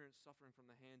will experience suffering from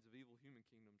the hands of evil human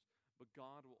kingdoms, but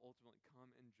God will ultimately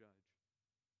come and judge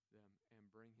them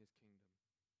and bring his kingdom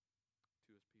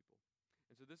to his people.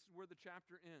 And so this is where the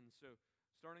chapter ends. So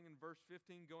starting in verse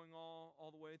 15, going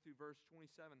all the way through verse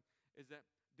 27, is that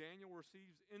Daniel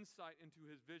receives insight into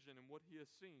his vision and what he has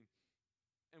seen.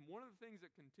 And one of the things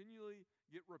that continually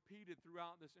get repeated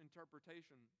throughout this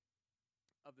interpretation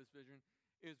of this vision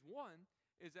is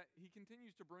that he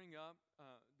continues to bring up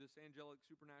this angelic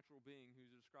supernatural being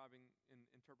who's describing and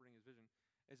interpreting his vision,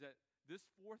 is that this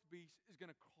fourth beast is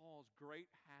going to cause great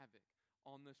havoc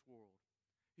on this world.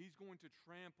 He's going to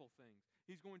trample things.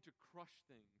 He's going to crush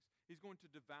things. He's going to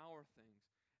devour things.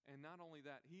 And not only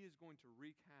that, he is going to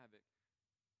wreak havoc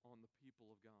on the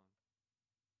people of God.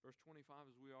 Verse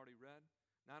 25, as we already read,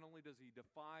 not only does he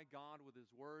defy God with his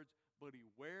words, but he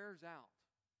wears out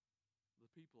the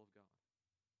people of God.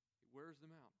 He wears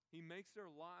them out. He makes their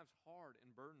lives hard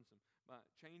and burdensome by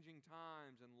changing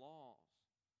times and laws.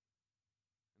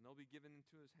 And they'll be given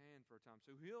into his hand for a time.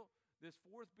 So this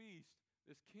fourth beast,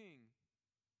 this king,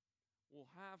 will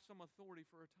have some authority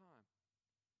for a time.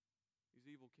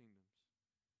 These evil kingdoms.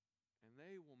 And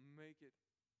they will make it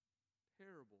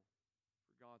terrible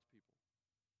for God's people.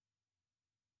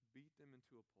 Beat them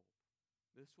into a pulp.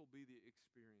 This will be the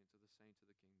experience of the saints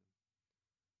of the kingdom.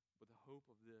 But the hope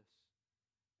of this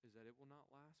is that it will not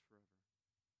last forever.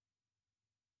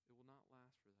 It will not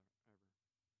last forever.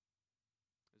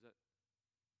 Is that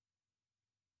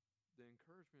the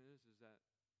encouragement is that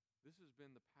this has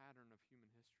been the pattern of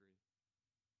human history.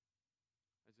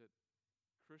 Is that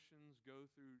Christians go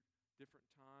through different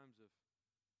times of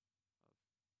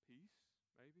peace,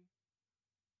 maybe,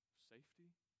 of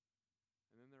safety.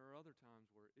 And then there are other times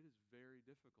where it is very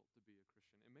difficult to be a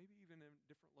Christian, and maybe even in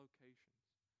different locations.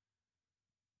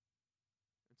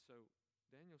 And so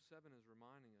Daniel 7 is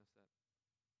reminding us that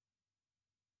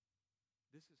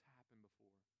this has happened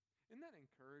before. Isn't that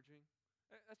encouraging?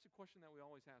 That's the question that we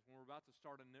always ask when we're about to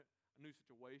start a new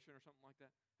situation or something like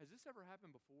that. Has this ever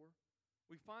happened before?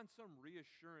 We find some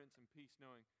reassurance and peace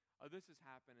knowing, oh, this has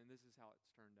happened and this is how it's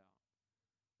turned out.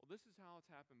 Well, this is how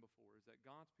it's happened before, is that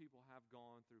God's people have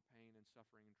gone through pain and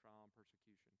suffering and trial and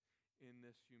persecution in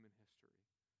this human history.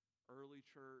 Early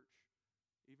church,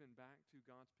 even back to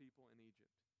God's people in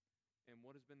Egypt. And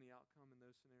what has been the outcome in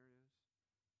those scenarios?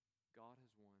 God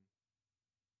has won,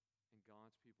 and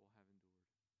God's people have endured.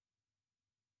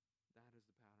 That is the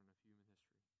pattern of human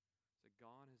history. It's that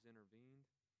God has intervened,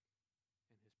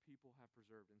 and his people have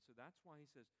preserved. And so that's why he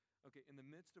says, okay, in the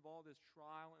midst of all this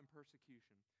trial and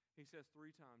persecution, he says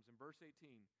 3 times in verse 18,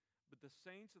 but the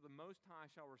saints of the Most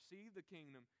High shall receive the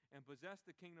kingdom and possess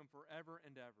the kingdom forever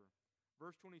and ever.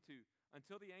 Verse 22,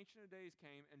 until the Ancient of Days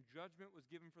came and judgment was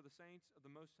given for the saints of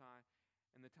the Most High,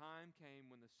 and the time came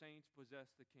when the saints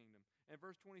possessed the kingdom. And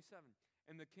verse 27,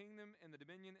 and the kingdom and the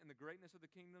dominion and the greatness of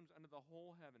the kingdoms under the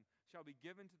whole heaven shall be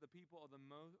given to the people of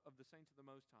the saints of the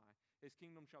Most High. His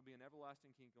kingdom shall be an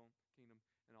everlasting kingdom,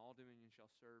 and all dominion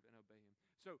shall serve and obey him.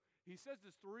 So he says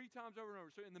this 3 times over and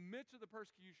over. So in the midst of the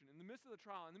persecution, in the midst of the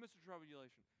trial, in the midst of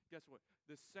tribulation, guess what?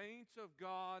 The saints of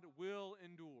God will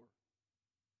endure.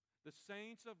 The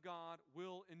saints of God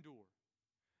will endure.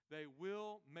 They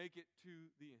will make it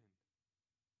to the end.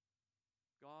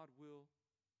 God will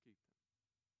keep them.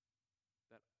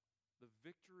 That the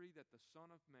victory that the Son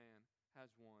of Man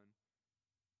has won,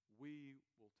 we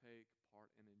will take part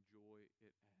and enjoy it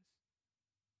as its benefits.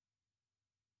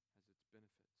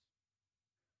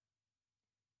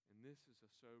 And this is a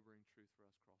sobering truth for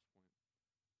us, Crosspoint.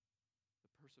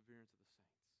 The perseverance of the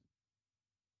saints.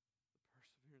 The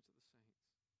perseverance of the saints.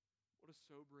 What a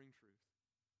sobering truth.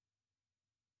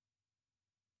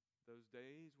 Those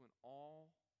days when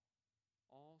all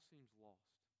seems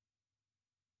lost.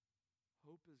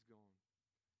 Hope is gone.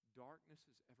 Darkness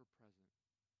is ever present.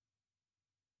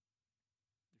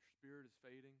 Your spirit is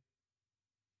fading.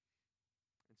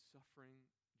 And suffering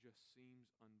just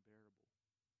seems unbearable.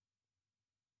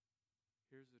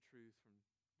 Here's the truth from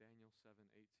Daniel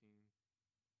 7:18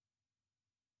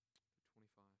 through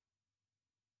 25.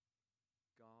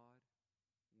 God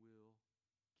will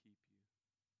keep you.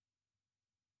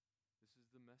 This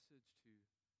is the message to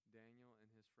Daniel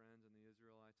and his friends and the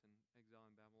Israelites in exile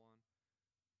in Babylon.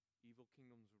 Evil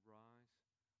kingdoms will rise,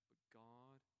 but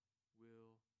God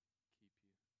will keep you.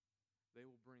 They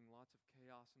will bring lots of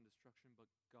chaos and destruction, but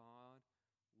God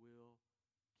will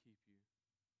keep you.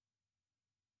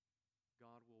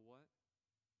 God will what?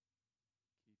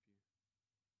 Keep you.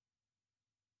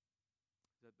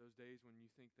 Is that those days when you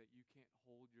think that you can't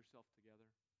hold yourself together?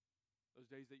 Those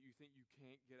days that you think you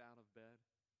can't get out of bed?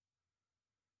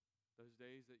 Those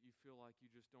days that you feel like you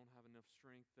just don't have enough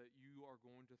strength, that you are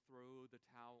going to throw the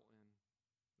towel in,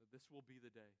 that this will be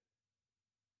the day.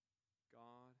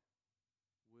 God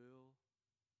will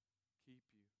keep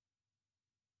you.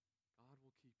 God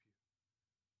will keep you.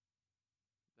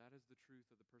 That is the truth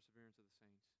of the perseverance of the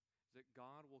saints, is that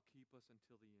God will keep us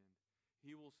until the end.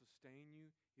 He will sustain you.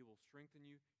 He will strengthen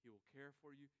you. He will care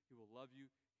for you. He will love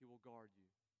you. He will guard you.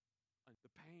 And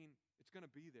the pain, it's going to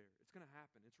be there. It's going to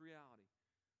happen. It's reality.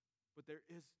 But there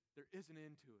is an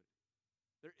end to it.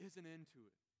 There is an end to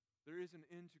it. There is an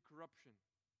end to corruption.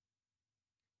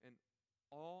 And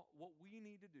all what we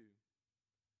need to do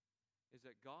is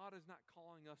that God is not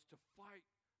calling us to fight,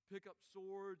 pick up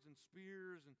swords and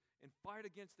spears and fight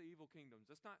against the evil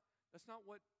kingdoms. That's not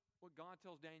what God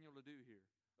tells Daniel to do here.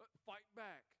 Fight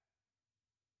back.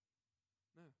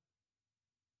 No.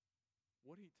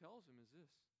 What he tells him is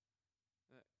this,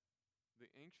 that the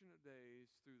Ancient of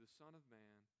Days, through the Son of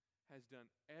Man, has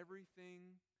done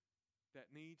everything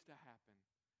that needs to happen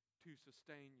to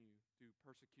sustain you through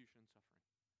persecution and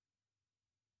suffering.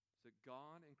 So that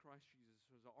God in Christ Jesus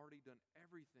has already done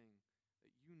everything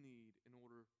that you need in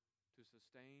order to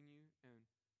sustain you and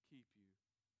keep you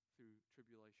through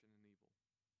tribulation and evil.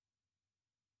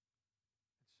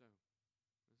 And so,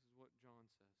 this is what John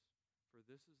says. For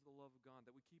this is the love of God,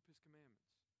 that we keep his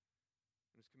commandments.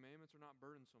 And his commandments are not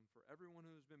burdensome, for everyone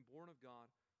who has been born of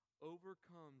God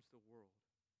overcomes the world.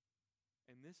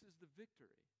 And this is the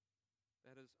victory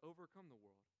that has overcome the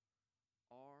world,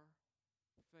 our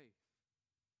faith.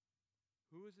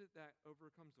 Who is it that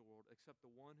overcomes the world except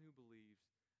the one who believes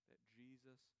that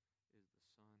Jesus is the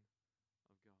Son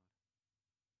of God?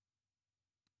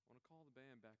 I want to call the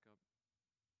band back up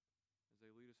as they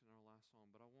lead us in our last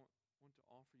song, but I want to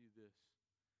offer you this.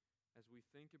 As we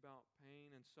think about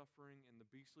pain and suffering and the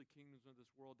beastly kingdoms of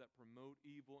this world that promote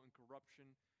evil and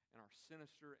corruption and are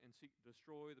sinister and seek to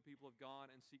destroy the people of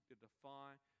God and seek to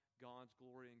defy God's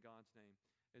glory and God's name,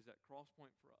 is that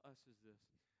crosspoint for us is this,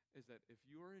 is that if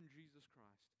you are in Jesus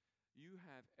Christ, you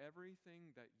have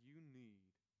everything that you need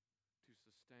to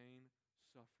sustain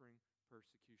suffering,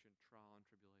 persecution, trial, and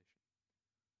tribulation.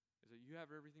 Is that you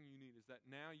have everything you need, is that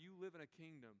now you live in a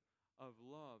kingdom of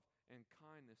love and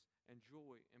kindness and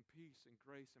joy and peace and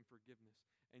grace and forgiveness.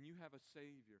 And you have a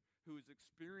Savior who has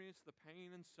experienced the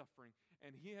pain and suffering,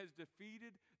 and he has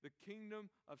defeated the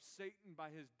kingdom of Satan by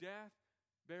his death,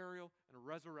 burial, and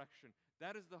resurrection.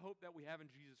 That is the hope that we have in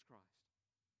Jesus Christ.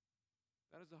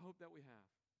 That is the hope that we have,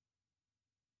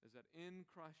 is that in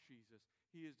Christ Jesus,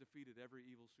 he has defeated every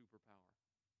evil superpower,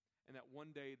 and that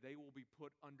one day they will be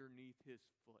put underneath his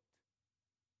foot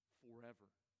forever.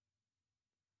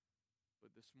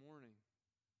 But this morning,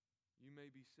 you may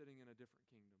be sitting in a different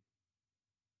kingdom,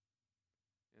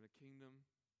 in a kingdom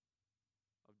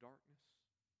of darkness,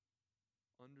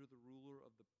 under the ruler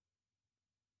of the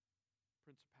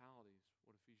principalities,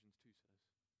 what Ephesians 2 says,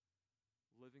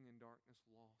 living in darkness,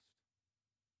 lost.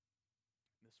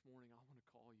 And this morning, I want to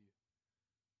call you.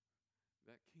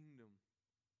 That kingdom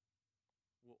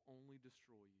will only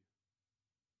destroy you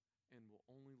and will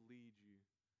only lead you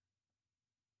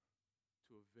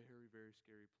to a very, very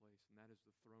scary place, and that is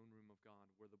the throne room of God,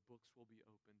 where the books will be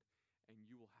opened, and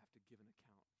you will have to give an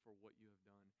account for what you have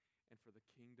done and for the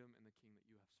kingdom and the king that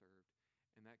you have served.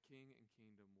 And that king and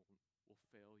kingdom will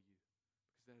fail you,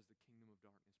 because that is the kingdom of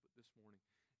darkness. But this morning,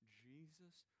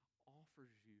 Jesus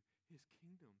offers you his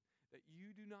kingdom that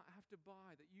you do not have to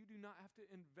buy, that you do not have to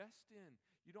invest in.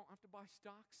 You don't have to buy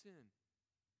stocks in.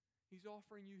 He's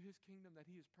offering you his kingdom that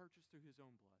he has purchased through his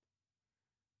own blood.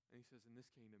 And he says, in this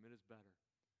kingdom, it is better.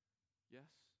 Yes,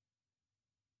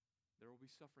 there will be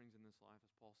sufferings in this life,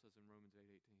 as Paul says in Romans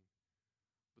 8:18.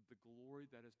 But the glory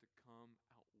that is to come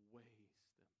outweighs them.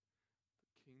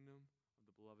 The kingdom of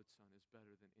the beloved Son is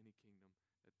better than any kingdom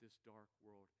that this dark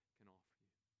world can offer you.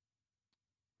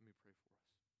 Let me pray for us.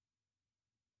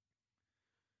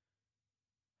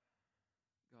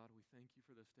 God, we thank you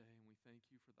for this day, and we thank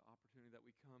you for the opportunity that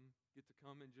we get to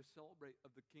come and just celebrate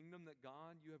of the kingdom that,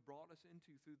 God, you have brought us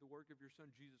into through the work of your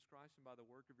Son, Jesus Christ, and by the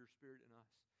work of your Spirit in us.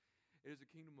 It is a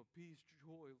kingdom of peace,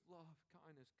 joy, love,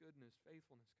 kindness, goodness,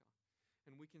 faithfulness, God.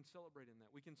 And we can celebrate in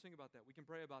that. We can sing about that. We can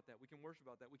pray about that. We can worship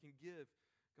about that. We can give,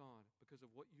 God, because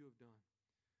of what you have done,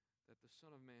 that the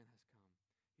Son of Man has come.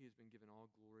 He has been given all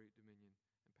glory, dominion,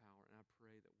 and power. And I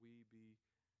pray that we be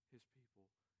his people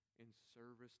in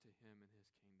service to him and his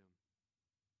kingdom.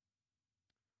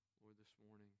 Lord, this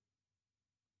morning,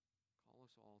 call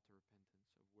us all to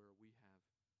repentance of where we have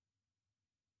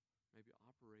maybe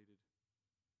operated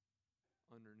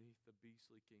underneath the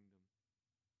beastly kingdom.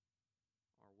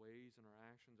 Our ways and our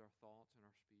actions, our thoughts and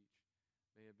our speech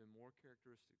may have been more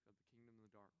characteristic of the kingdom of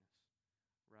the darkness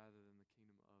rather than the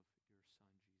kingdom of your Son,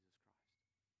 Jesus Christ.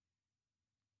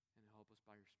 And help us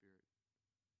by your Spirit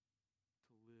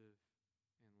to live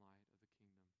in light of the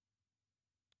kingdom.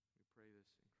 We pray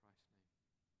this in Christ's name.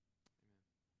 Amen.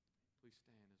 Please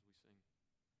stand as we sing.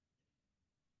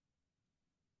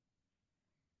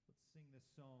 Let's sing this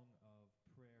song of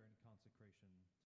prayer and consecration